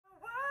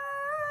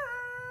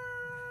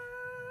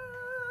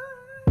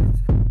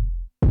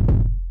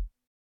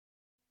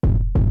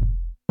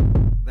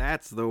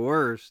That's the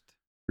worst.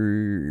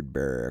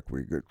 Feedback,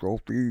 we get your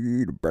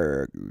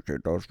feedback. You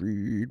send us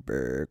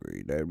feedback,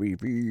 we then we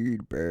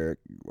feedback.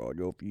 You want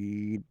your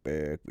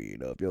feedback, we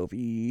love your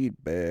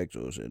feedback.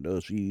 So send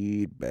us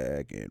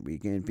feedback and we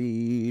can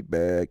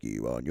feedback.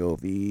 You want your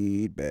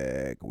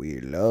feedback,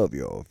 we love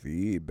your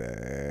feedback.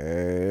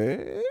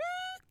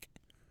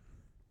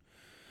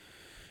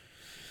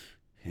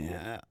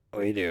 Yeah,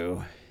 we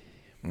do.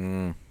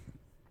 Mm.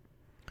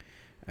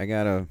 I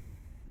gotta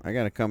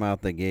come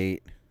out the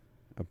gate.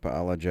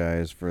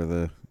 Apologize for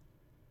the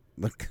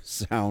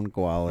sound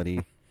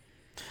quality.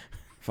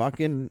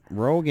 Fucking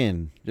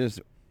Rogan just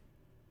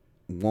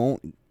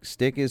won't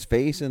stick his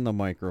face in the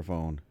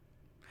microphone.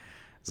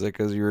 Is it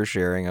because you were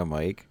sharing a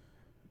mic?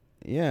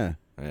 Yeah,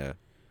 Yeah.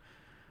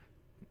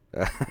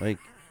 like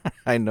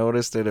I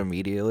noticed it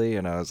immediately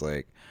and I was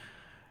like,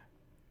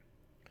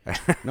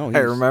 no. I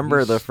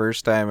remember the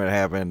first time it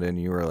happened and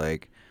you were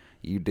like,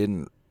 you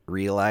didn't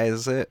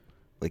realize it.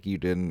 Like you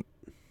didn't.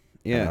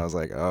 And I Yeah, was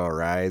like, oh,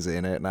 Rye's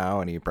in it now.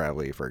 And he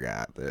probably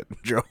forgot that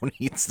Joe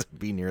needs to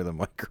be near the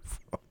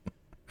microphone.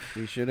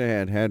 we should have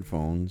had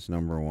headphones.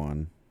 Number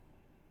one,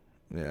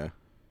 Yeah.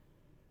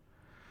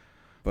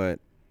 but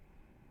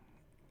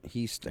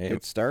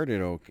it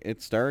started okay.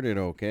 It started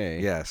okay.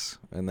 Yes.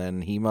 And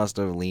then he must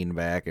have leaned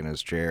back in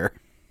his chair.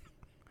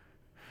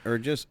 Or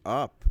just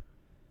up.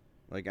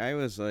 Like I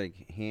was like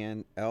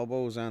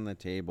elbows on the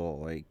table,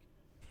 like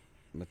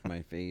with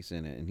my face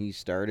in it, and he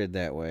started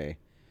that way.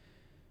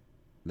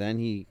 Then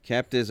he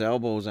kept his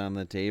elbows on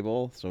the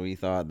table, so he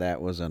thought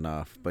that was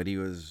enough, but he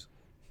was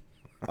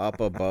up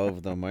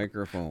above the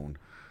microphone.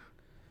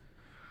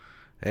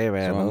 Hey,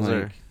 man, So I'm those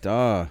like, are.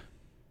 duh,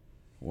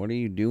 what are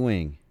you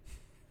doing?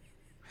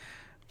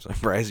 I'm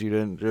surprised you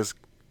didn't just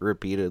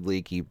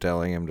repeatedly keep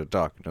telling him to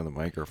talk into the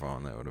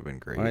microphone. That would have been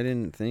great. I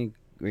didn't think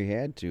we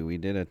had to. We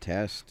did a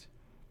test.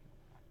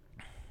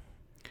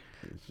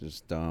 It's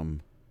just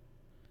dumb.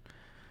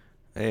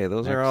 Hey,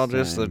 those are Next all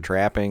just the time.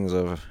 trappings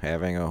of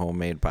having a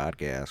homemade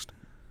podcast.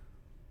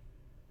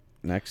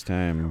 Next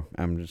time,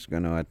 I'm just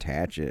going to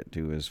attach it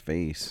to his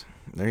face.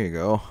 There you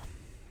go.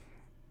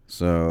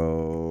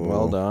 So.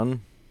 Well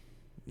done.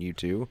 You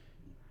too.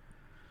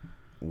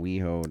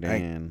 Weeho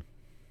Dan.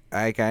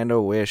 I kind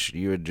of wish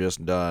you had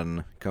just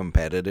done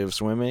competitive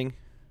swimming.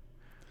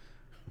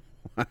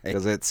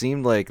 Because it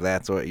seemed like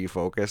that's what you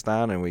focused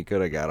on, and we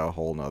could have got a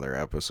whole nother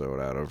episode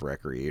out of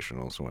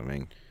recreational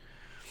swimming.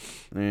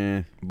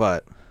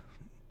 But,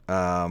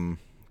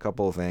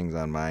 couple of things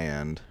on my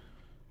end.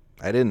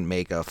 I didn't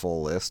make a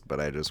full list, but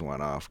I just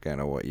went off kind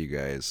of what you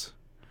guys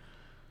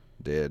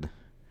did.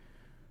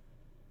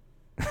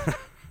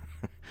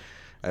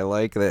 I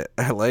like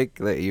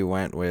that you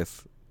went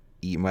with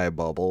Eat My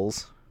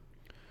Bubbles.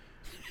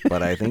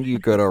 But I think you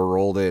could have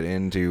rolled it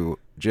into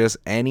just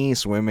any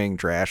swimming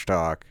trash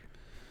talk.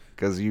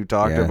 Because you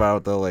talked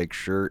about the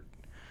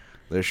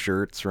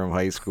shirts from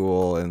high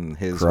school and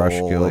his Crush,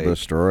 whole, kill,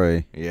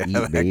 destroy,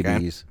 eat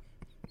babies,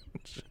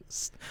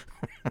 just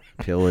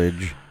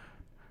pillage.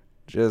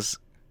 Just,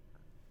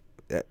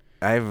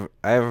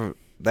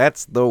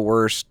 that's the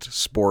worst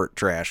sport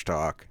trash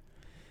talk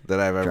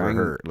that I've ever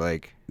heard.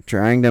 Like,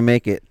 trying to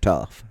make it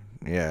tough.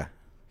 Yeah.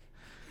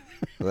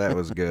 That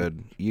was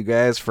good. You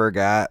guys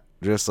forgot,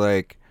 just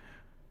like,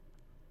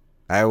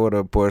 I would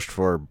have pushed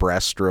for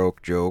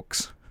breaststroke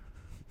jokes.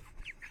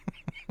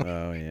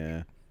 Oh,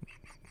 yeah.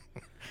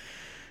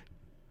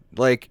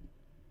 Like,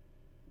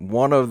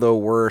 one of the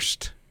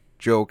worst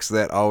jokes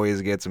that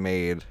always gets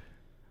made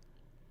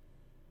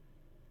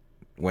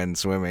when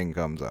swimming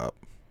comes up.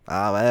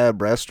 Ah, man,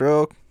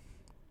 breaststroke?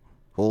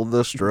 Hold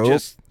the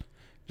stroke?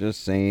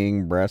 Just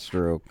saying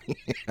breaststroke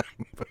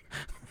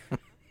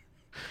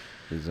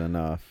is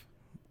enough.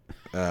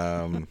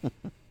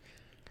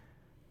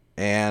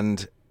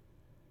 And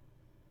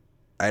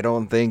I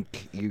don't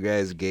think you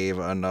guys gave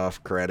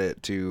enough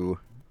credit to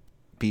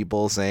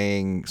people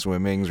saying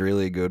swimming's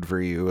really good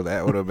for you.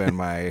 That would have been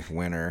my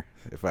winner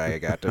if I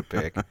got to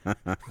pick.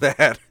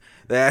 That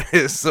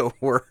is the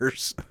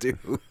worst,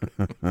 dude.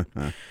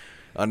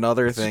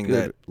 Another thing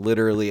that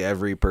literally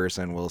every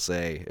person will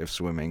say if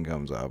swimming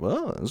comes up,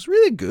 oh, it's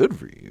really good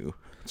for you.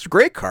 It's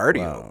great cardio.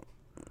 Wow.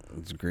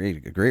 It's a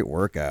great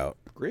workout.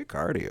 Great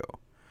cardio.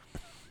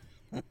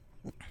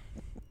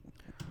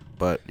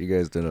 But you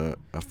guys did a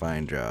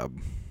fine job.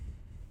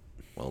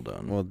 Well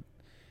done. Well,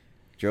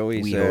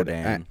 Joey Weeho said,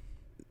 Dan.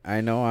 I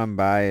know I'm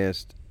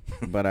biased,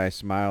 but I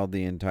smiled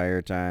the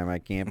entire time. I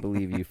can't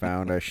believe you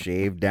found a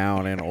shaved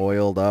down and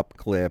oiled up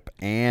clip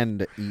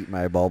and Eat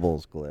My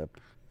Bubbles clip.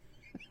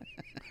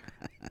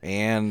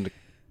 And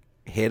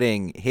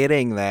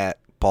hitting that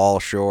Paul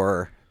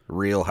Shore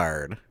real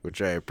hard, which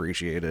I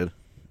appreciated.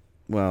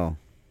 Well,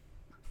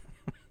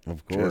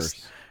 of course.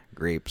 Just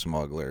grape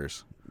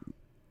smugglers.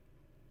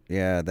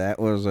 Yeah, that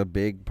was a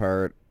big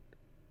part.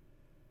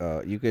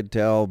 You could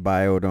tell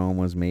Biodome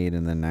was made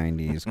in the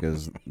 90s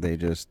because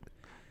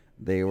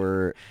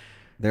they're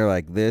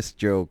like, this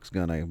joke's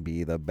gonna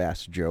be the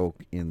best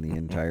joke in the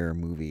entire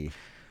movie.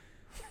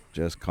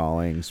 Just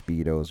calling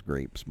Speedos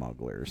grape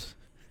smugglers.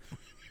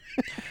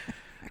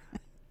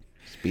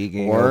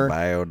 Speaking Or- of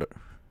bio,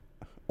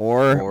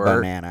 Or,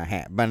 Or-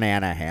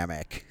 banana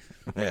hammock.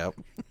 yep.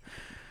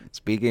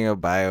 Speaking of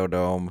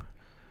Biodome,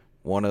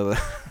 one of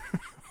the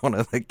one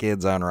of the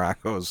kids on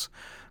Rocco's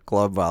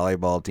club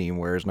volleyball team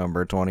wears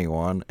number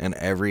 21, and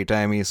every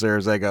time he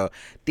serves, I go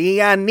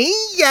Dion,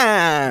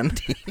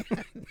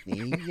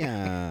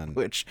 Neon.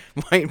 which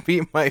might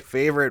be my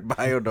favorite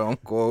Biodome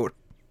quote.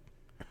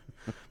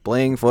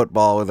 Playing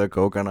football with a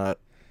coconut.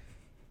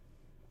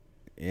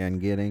 And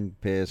getting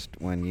pissed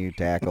when you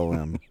tackle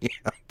him.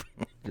 Yep.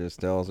 Just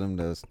tells him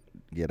to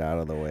get out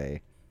of the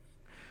way.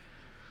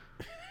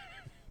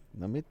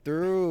 Let me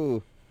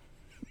through.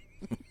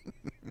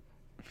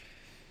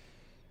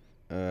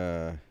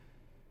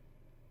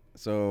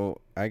 So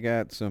I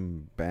got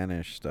some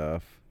Banish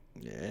stuff.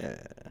 Yeah.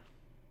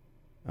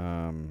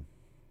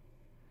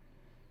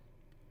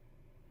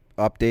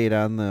 Update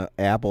on the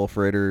apple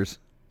fritters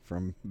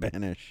from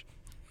Banish.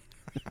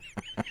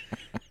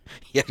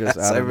 Yes, Just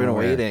out of I've been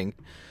nowhere. waiting.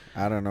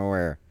 Out of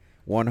nowhere.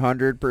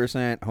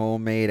 100%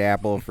 homemade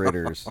apple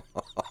fritters.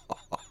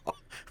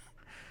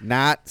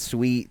 Not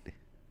sweet.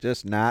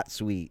 Just not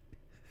sweet.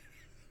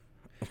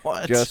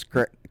 What? Just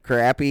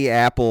crappy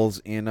apples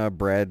in a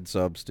bread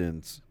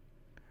substance.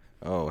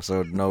 Oh,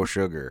 so no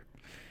sugar.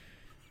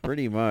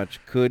 Pretty much.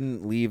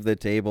 Couldn't leave the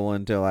table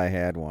until I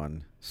had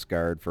one.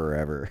 Scarred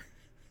forever.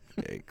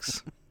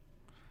 Yikes.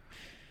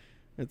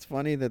 It's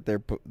funny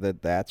that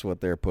that's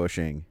what they're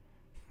pushing.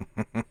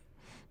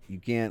 You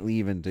can't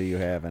leave until you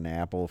have an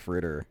apple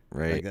fritter.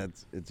 Right. Like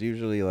it's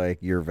usually like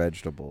your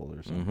vegetable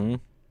or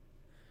something.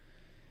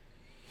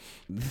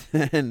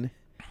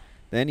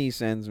 Then he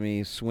sends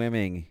me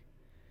swimming.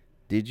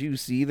 Did you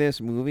see this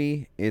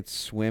movie? It's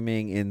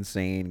swimming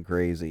insane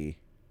crazy.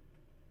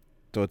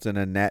 So it's an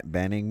Annette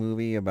Bening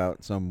movie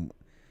about some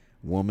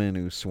woman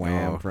who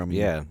swam from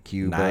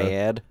Cuba.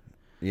 Naiad.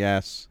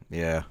 Yes.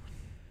 Yeah.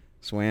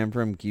 Swam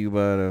from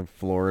Cuba to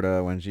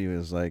Florida when she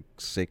was like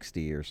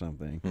 60 or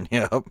something.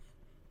 Yep.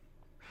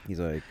 He's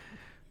like,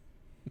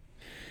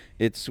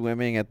 it's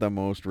swimming at the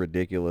most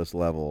ridiculous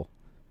level.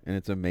 And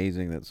it's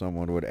amazing that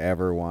someone would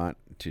ever want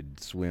to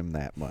swim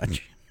that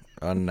much.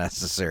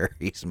 Unnecessary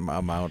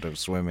amount of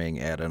swimming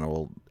at an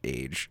old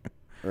age.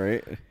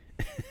 Right?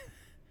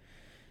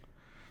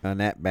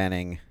 Annette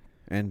Bening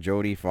and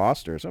Jodie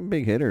Foster, some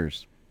big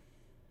hitters.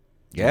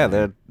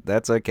 Yeah,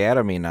 that's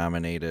Academy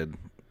nominated.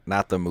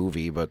 Not the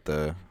movie, but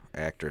the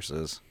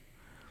actresses.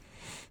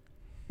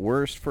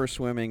 Worst for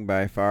swimming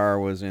by far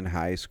was in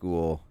high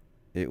school.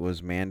 It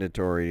was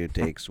mandatory to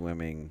take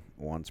swimming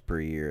once per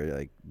year,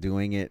 like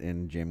doing it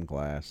in gym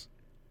class.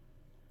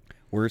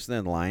 Worse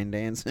than line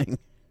dancing?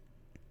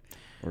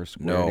 Or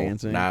square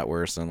dancing? No, not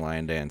worse than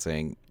line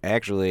dancing.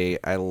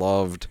 Actually, I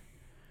loved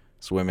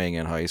swimming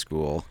in high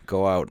school.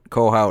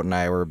 Kohout and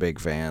I were big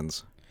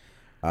fans.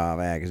 Oh,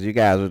 man, because you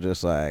guys were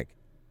just like,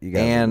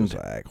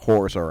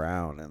 horse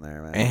around in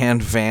there, man.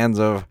 And fans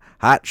of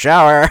Hot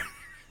Shower.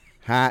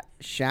 Hot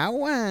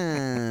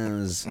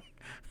showers.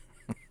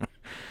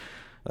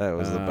 That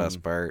was the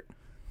best part.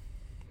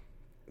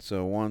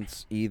 So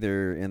once,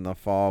 either in the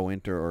fall,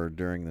 winter, or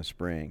during the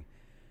spring,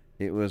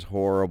 it was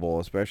horrible,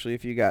 especially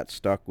if you got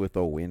stuck with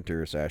a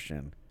winter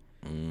session.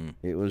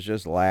 It was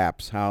just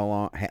laps. How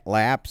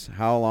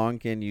long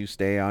can you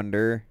stay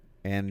under?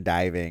 And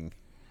diving.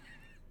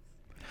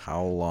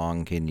 How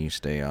long can you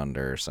stay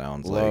under?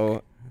 Sounds Low,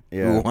 like.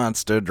 yeah. Who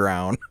wants to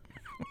drown?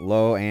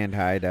 Low and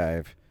high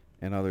dive.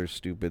 And other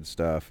stupid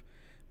stuff.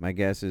 My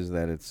guess is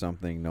that it's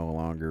something no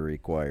longer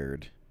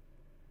required.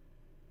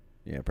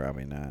 Yeah,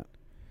 probably not.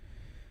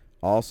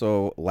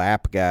 Also,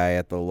 lap guy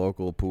at the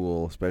local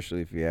pool,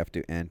 especially if you have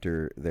to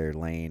enter their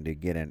lane to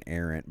get an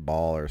errant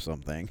ball or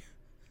something.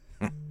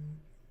 So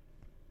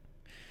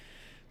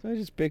I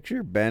just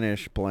picture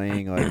Benish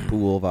playing like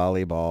pool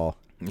volleyball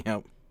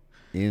Yep.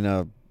 in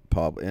a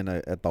pub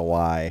at the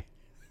Y.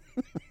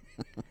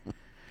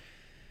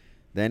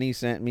 Then he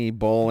sent me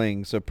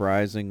bowling.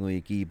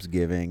 Surprisingly, keeps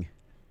giving.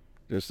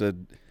 Just a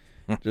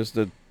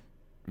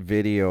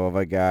video of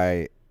a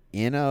guy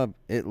in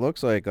it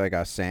looks like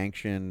a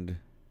sanctioned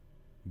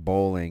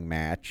bowling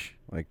match.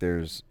 Like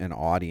there's an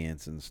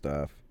audience and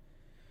stuff,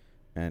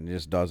 and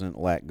just doesn't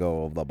let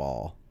go of the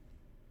ball.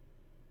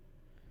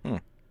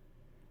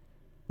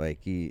 Like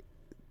he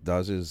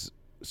does his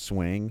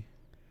swing,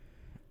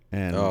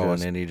 and and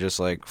then he just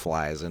like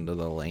flies into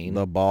the lane.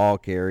 the ball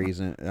carries,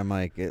 and I'm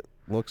like, it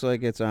looks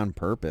like it's on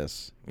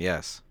purpose,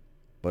 Yes.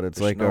 but it's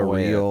There's like no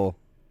way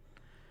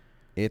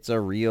it's a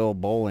real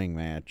bowling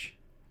match.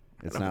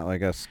 It's not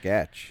like a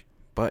sketch.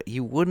 But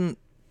you wouldn't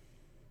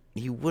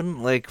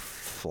like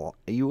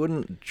you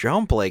wouldn't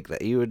jump like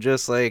that. You would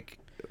just like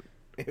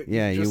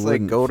Yeah, just you like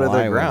wouldn't go to fly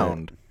the with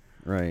ground it.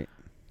 Right.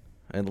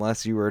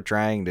 unless you were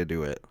trying to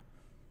do it.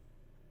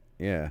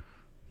 Yeah.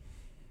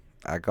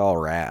 I'm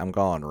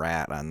calling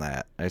rat on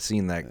that. I've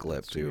seen that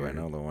clip That's too. weird. I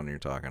know the one you're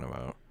talking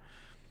about.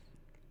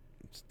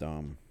 It's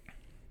dumb.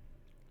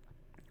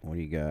 What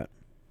do you got?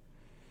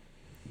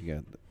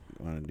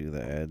 Want to do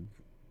the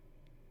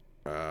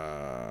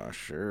Ed?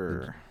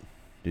 Sure.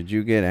 Did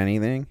you get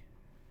anything?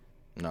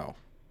 No.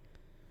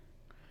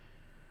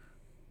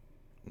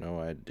 No,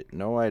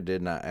 I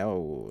did not.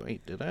 Oh,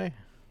 wait, did I?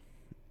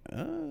 I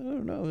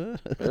don't know.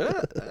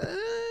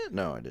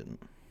 No, I didn't.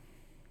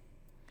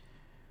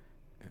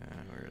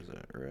 Where is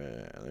it?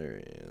 Right, there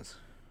he is.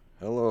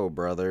 Hello,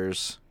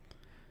 brothers,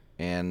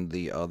 and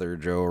the other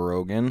Joe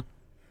Rogan.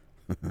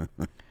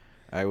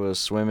 I was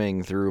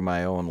swimming through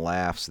my own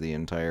laughs the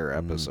entire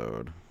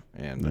episode,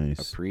 and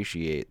Nice.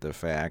 appreciate the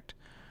fact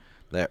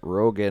that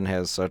Rogan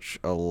has such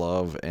a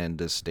love and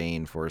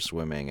disdain for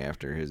swimming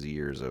after his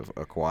years of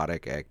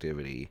aquatic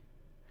activity.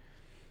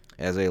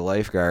 As a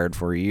lifeguard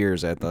for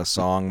years at the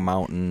Song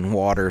Mountain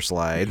water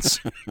slides,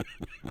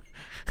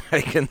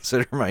 I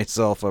consider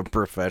myself a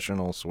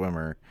professional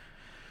swimmer.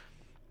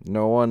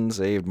 No one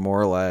saved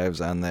more lives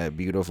on that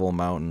beautiful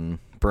mountain,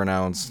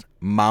 pronounced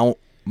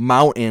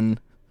mountain,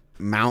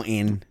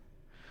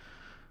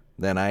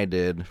 than I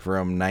did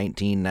from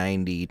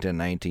 1990 to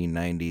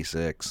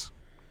 1996.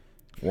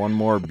 One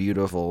more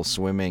beautiful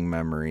swimming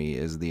memory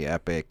is the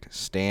epic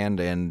stand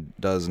and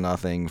does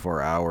nothing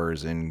for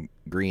hours in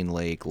Green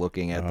Lake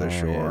looking at the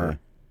shore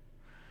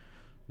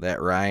that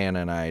Ryan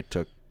and I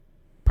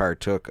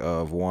partook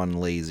of one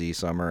lazy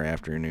summer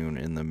afternoon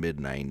in the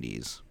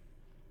mid-90s.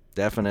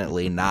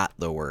 Definitely not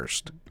the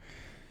worst.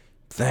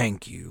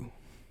 Thank you.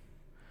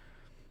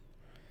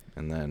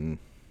 And then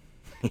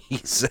he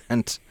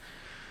sent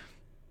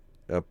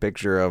a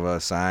picture of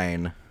a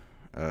sign,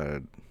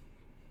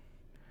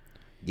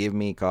 give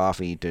me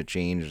coffee to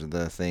change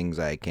the things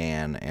I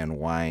can, and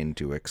wine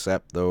to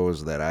accept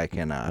those that I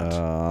cannot.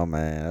 Oh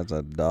man, that's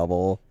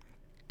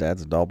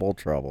double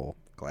trouble.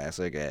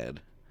 Classic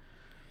Ed.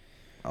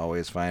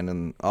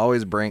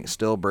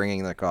 Still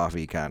bringing the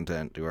coffee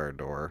content to our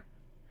door.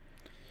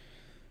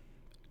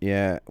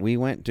 Yeah, we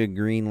went to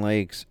Green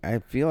Lakes. I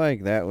feel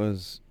like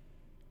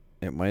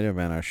it might have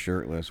been a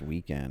shirtless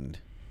weekend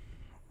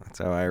That's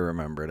how I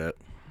remembered it.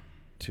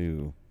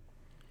 too.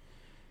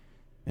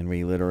 And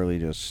we literally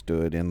just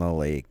stood in the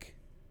lake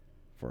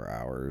for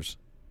hours.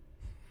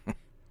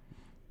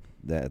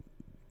 That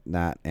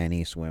not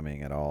any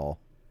swimming at all.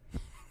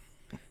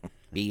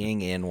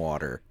 Being in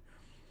water.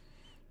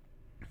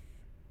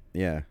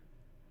 Yeah.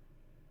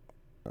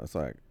 It's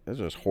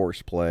just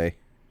horseplay.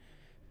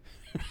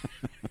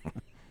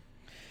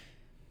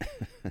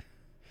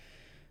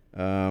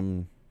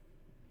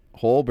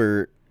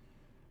 Holbert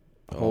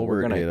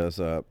we're gonna hit us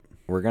up.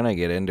 We're gonna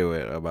get into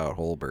it about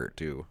Holbert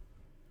too.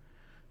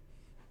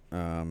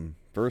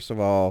 First of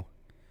all,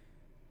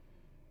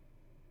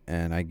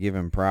 and I give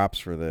him props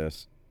for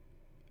this,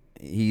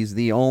 he's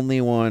the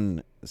only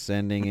one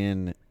sending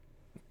in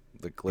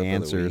The clip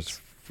answers of the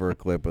week. for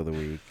clip of the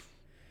week.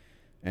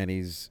 And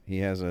he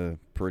has a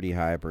pretty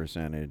high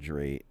percentage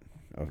rate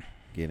of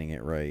getting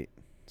it right.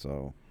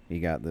 So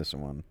he got this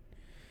one.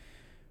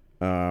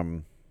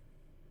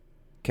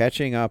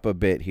 Catching up a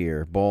bit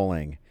here,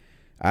 bowling.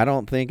 I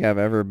don't think I've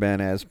ever been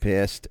as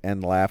pissed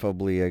and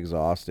laughably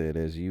exhausted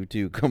as you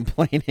two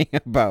complaining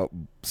about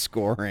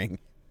scoring.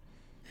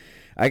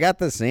 I got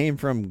the same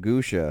from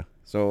Gusha,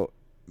 so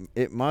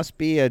it must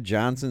be a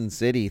Johnson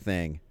City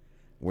thing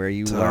where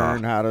you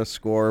learn how to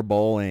score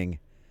bowling.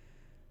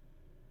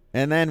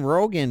 And then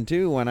Rogan,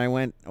 too, when I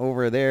went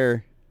over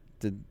there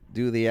to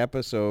do the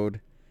episode,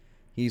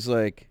 he's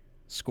like,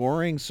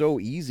 scoring so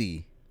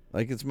easy.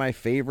 Like, it's my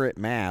favorite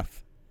math.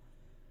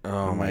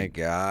 Oh I'm my like,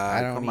 God!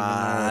 I don't Come even know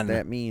on. what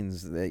that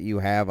means, that you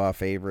have a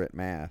favorite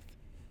math.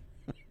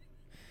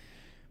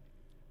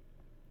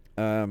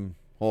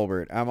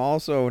 Holbert, I'm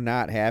also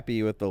not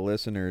happy with the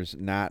listeners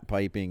not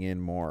piping in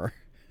more.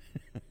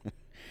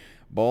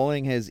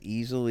 Bowling has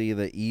easily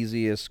the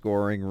easiest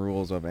scoring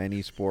rules of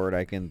any sport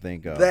I can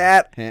think of.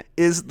 That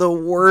is the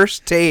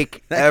worst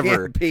take That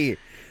ever.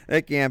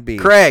 That can't be.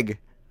 Craig,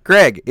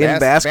 in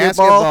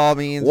basketball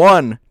means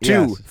 1, 2,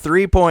 yes.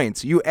 3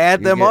 points. You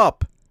add You them get-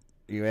 up.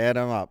 You add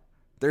them up.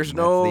 There's That's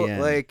no the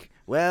end. like,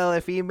 well,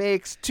 if he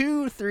makes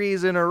 2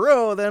 threes in a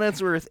row, then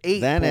it's worth 8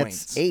 Then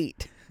points. it's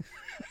 8.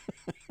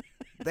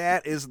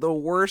 That is the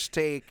worst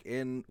take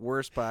in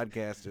worst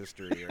podcast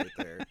history right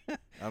there.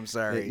 I'm The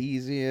sorry.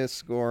 easiest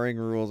scoring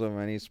rules of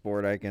any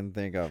sport I can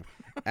think of.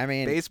 I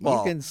mean,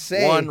 Baseball, you can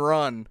say 1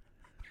 run.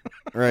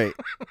 right.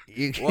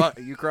 You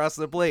You cross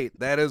the plate.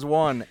 That is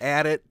 1.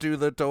 Add it to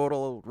the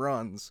total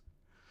runs.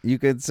 You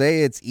could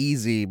say it's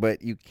easy,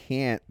 but you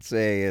can't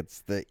say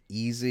it's the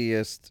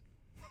easiest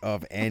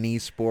of any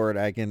sport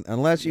I can,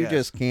 unless you Yes.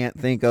 just can't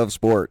think of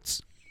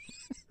sports.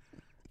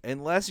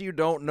 Unless you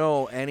don't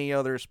know any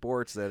other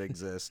sports that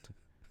exist.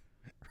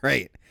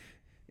 Right.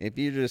 If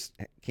you just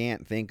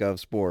can't think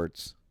of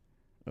sports,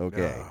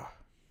 okay. Ugh.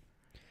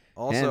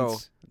 Also,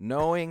 Hence-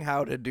 knowing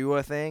how to do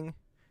a thing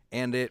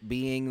and it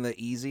being the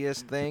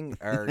easiest thing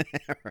are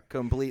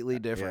completely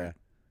different.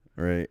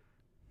 Yeah. Right.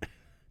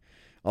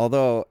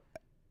 Although,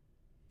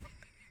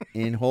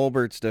 in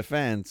Holbert's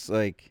defense,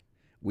 like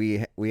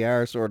we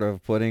are sort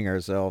of putting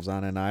ourselves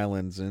on an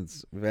island,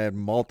 since we've had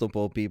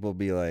multiple people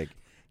be like,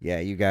 "Yeah,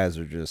 you guys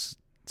are just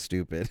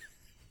stupid."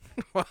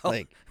 Well,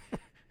 Like,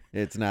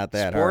 it's not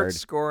that sports hard.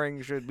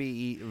 scoring should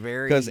be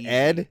very Because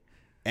easy.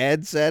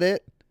 Ed said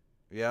it,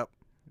 Yep.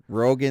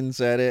 Rogan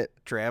said it,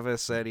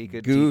 Travis said he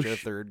could teach a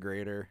Goosh. third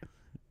grader.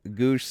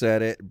 Goosh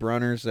said it.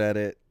 Brunner said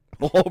it.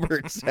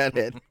 Holbert said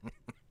it.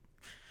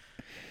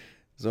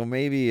 So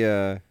maybe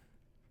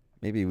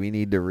we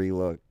need to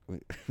relook.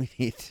 We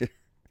need to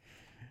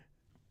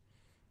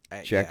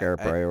check our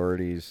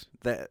priorities.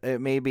 That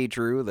it may be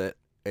true that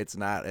it's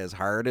not as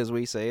hard as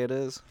we say it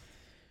is,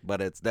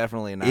 but it's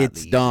definitely not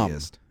It's the dumb.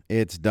 easiest.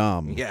 It's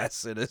dumb.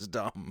 Yes, it is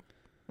dumb.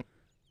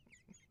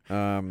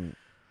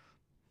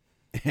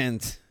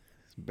 Hence,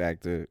 back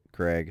to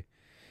Craig.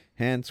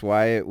 Hence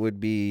why it would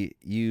be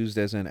used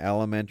as an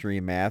elementary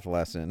math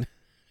lesson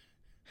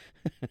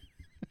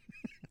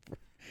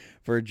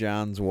for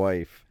John's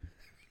wife.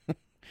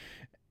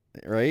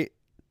 Right?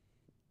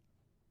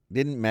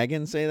 Didn't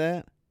Megan say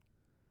that?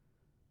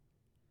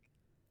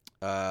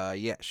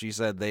 Yeah, she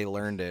said they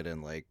learned it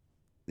in like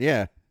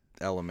Yeah,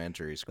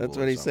 elementary school. that's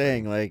what he's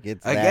saying. Like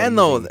it's that Again,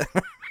 though, easy.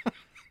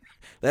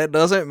 that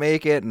doesn't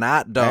make it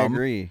not I dumb,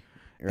 agree.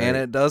 Right. and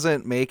it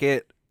doesn't make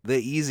it the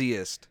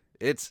easiest.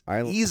 It's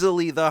I-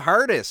 easily the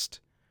hardest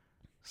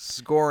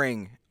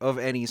scoring of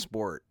any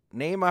sport.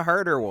 Name a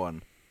harder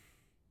one.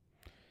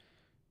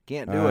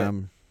 Can't do it.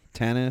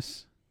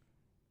 Tennis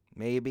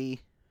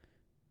Maybe.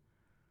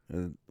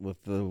 with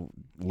the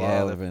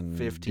Yeah, love the and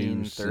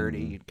 15, deuce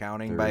 30, and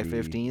counting by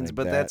 30, 15s, like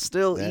but that- that's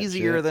still that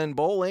easier shit. than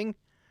bowling.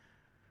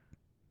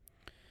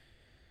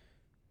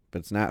 But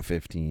it's not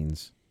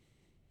 15s.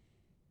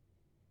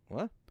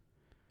 What?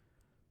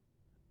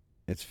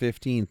 It's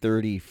 15,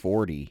 30,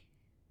 40.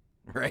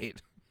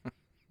 Right.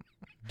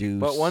 Deuce.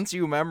 But once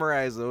you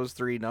memorize those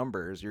three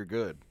numbers, you're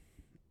good.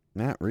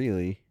 Not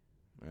really.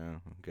 Yeah,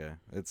 okay.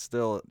 It's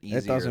still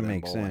easier That doesn't than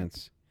make bowling,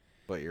 sense.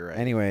 but you're right.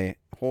 Anyway,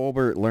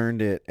 Holbert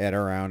learned it at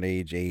around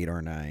age 8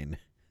 or 9.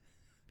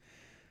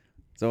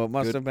 So it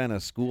must Good. have been a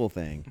school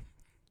thing.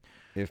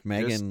 If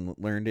Megan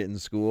learned it in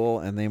school,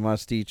 and they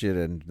must teach it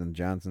in the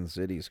Johnson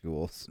City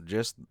schools.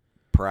 Just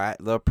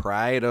the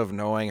pride of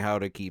knowing how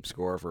to keep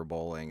score for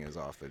bowling is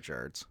off the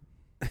charts.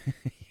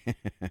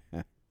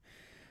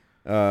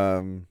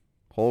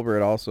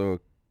 Holbert also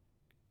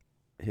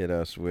hit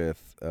us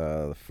with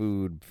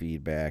food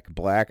feedback.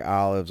 Black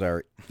olives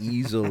are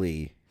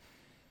easily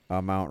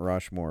a Mount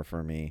Rushmore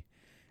for me.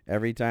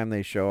 Every time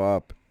they show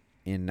up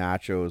in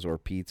nachos or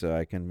pizza,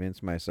 I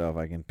convince myself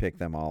I can pick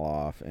them all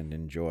off and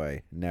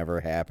enjoy.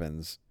 Never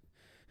happens.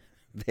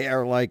 They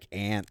are like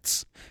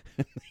ants.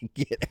 They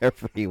get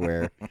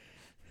everywhere.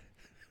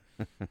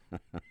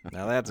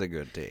 Now that's a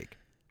good take.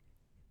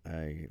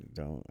 I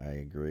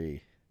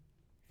agree.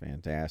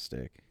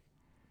 Fantastic,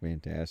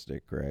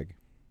 Greg.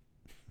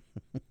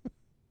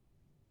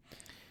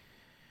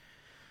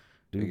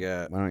 We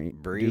got why don't you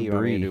Bree. do You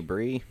want me to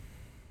Bree? do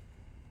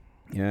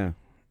Bree? Yeah.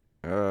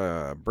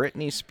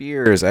 Britney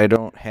Spears. I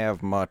don't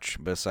have much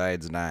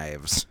besides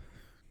knives.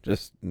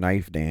 Just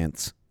knife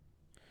dance.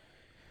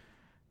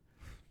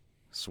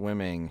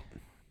 Swimming.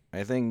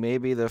 I think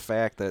maybe the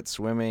fact that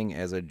swimming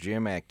as a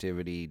gym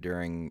activity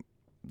during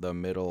the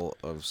middle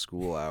of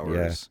school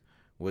hours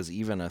was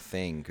even a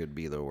thing could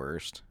be the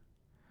worst.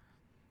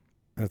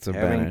 That's a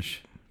Having-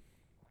 banish.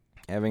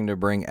 Having to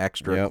bring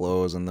extra Yep.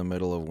 clothes in the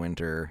middle of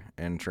winter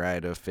and try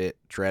to fit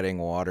treading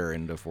water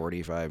into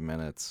 45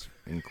 minutes,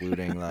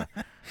 including the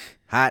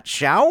hot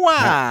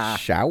shower.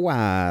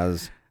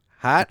 Showers.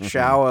 Hot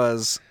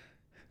showers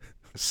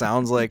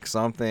sounds like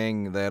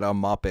something that a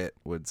Muppet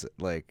would say,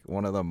 like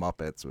one of the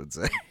Muppets would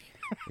say.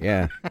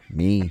 Yeah,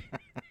 me.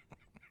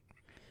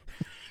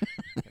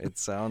 It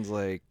sounds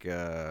like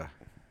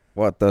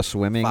What, the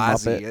swimming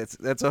Fozzie. Muppet?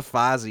 That's a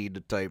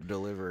Fozzie type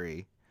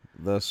delivery.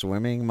 The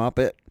swimming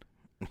Muppet?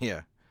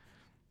 Yeah.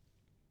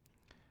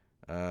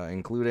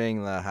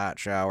 Including the hot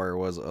shower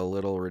was a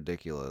little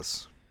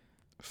ridiculous.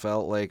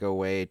 Felt like a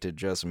way to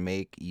just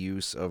make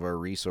use of a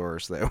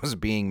resource that was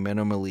being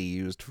minimally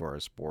used for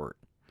a sport.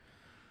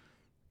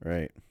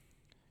 Right.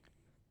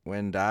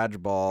 When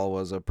dodgeball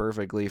was a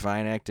perfectly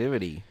fine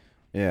activity.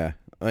 Yeah.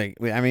 Like,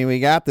 we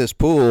got this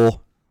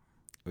pool.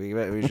 We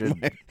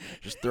should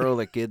just throw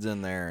the kids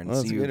in there and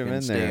Let's see who get 'em can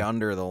in stay there.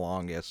 under the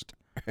longest.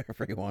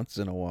 Every once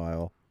in a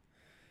while.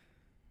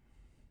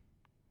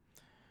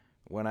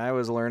 When I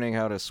was learning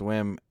how to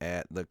swim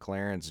at the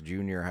Clarence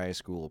Junior High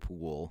School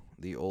pool,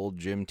 the old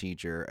gym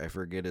teacher, I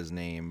forget his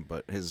name,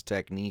 but his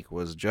technique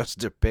was just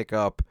to pick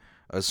up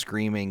a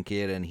screaming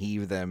kid and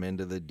heave them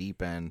into the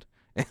deep end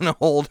and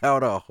hold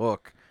out a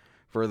hook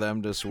for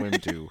them to swim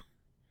to.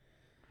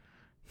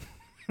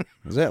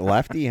 Is that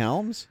Lefty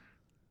Helms?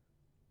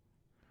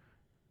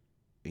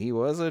 He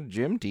was a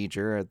gym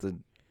teacher at the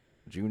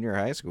junior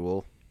high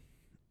school.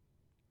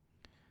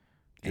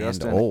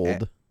 And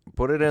old.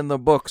 Put it in the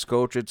books,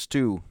 Coach. It's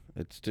 2.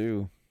 It's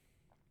 2.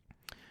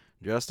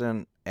 Just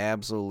an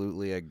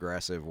absolutely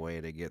aggressive way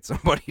to get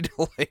somebody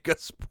to like a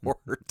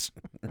sport.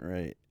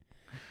 Right.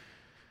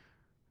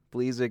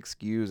 Please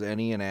excuse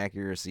any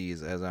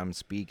inaccuracies as I'm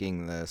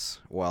speaking this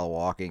while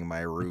walking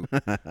my route.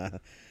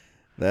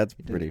 That's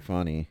pretty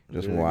funny.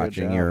 Just did a good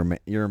watching job.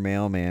 your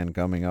mailman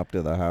coming up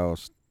to the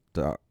house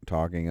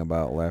talking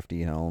about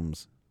Lefty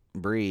Helms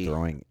Bree,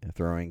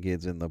 throwing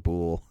kids in the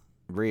pool.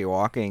 Bree,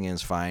 walking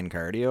is fine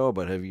cardio,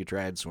 but have you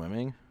tried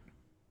swimming?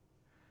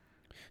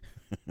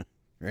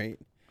 Right?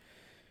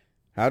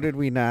 How did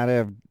we not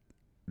have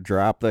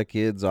dropped the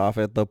kids off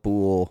at the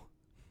pool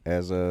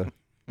as a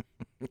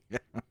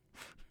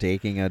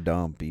taking a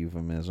dump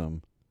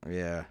euphemism?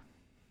 Yeah.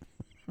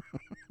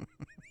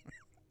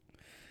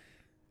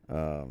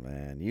 Oh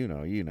man, you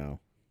know. You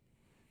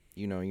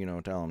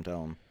know, tell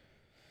him.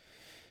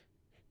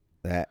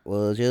 That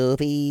was your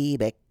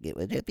feedback. It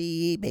was your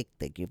feedback.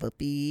 Thank you for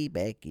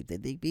feedback. Keep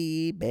sending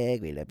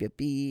feedback. We love your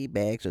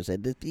feedback. So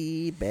send us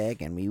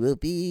feedback and we will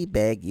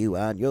feedback you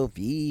on your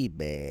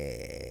feedback.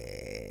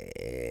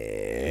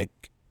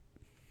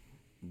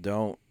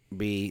 Don't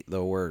be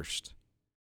the worst.